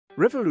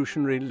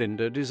Revolutionary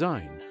Linde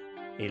design.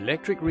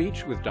 Electric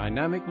reach with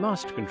dynamic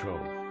mast control.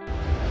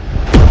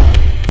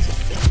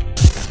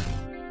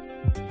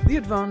 The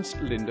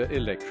advanced Linde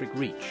electric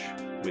reach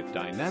with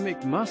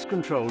dynamic mast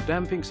control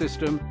damping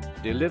system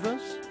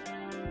delivers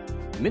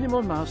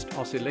minimal mast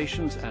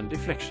oscillations and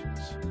deflections,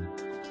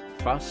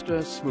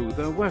 faster,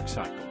 smoother work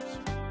cycles,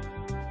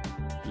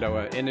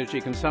 lower energy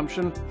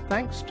consumption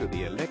thanks to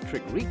the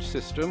electric reach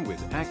system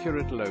with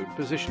accurate load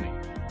positioning,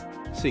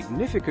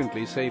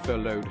 significantly safer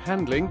load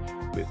handling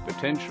with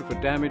potential for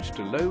damage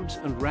to loads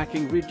and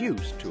racking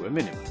reduced to a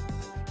minimum.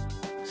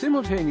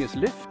 Simultaneous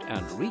lift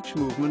and reach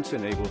movements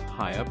enable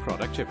higher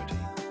productivity.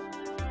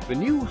 The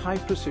new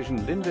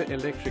high-precision Linde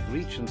electric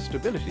reach and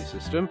stability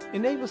system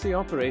enables the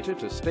operator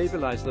to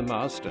stabilize the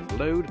mast and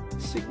load,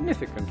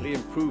 significantly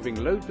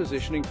improving load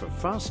positioning for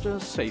faster,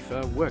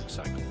 safer work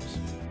cycles.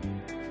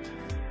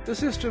 The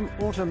system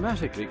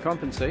automatically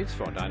compensates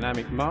for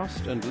dynamic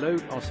mast and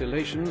load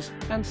oscillations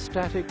and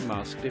static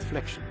mast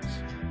deflections.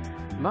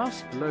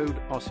 Mast load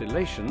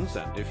oscillations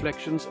and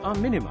deflections are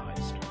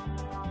minimized.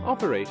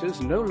 Operators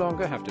no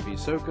longer have to be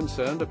so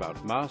concerned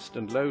about mast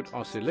and load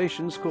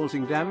oscillations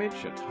causing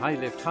damage at high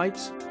lift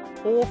heights,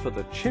 or for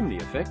the chimney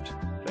effect,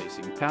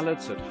 placing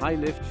pallets at high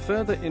lift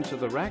further into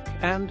the rack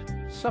and,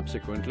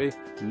 subsequently,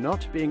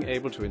 not being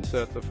able to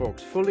insert the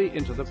forks fully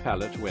into the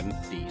pallet when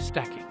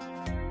de-stacking.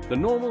 The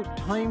normal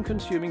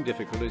time-consuming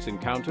difficulties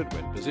encountered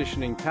when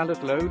positioning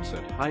pallet loads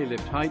at high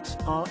lift heights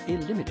are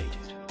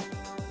eliminated.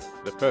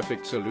 The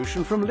perfect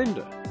solution from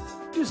Linde,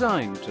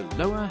 designed to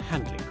lower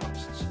handling costs.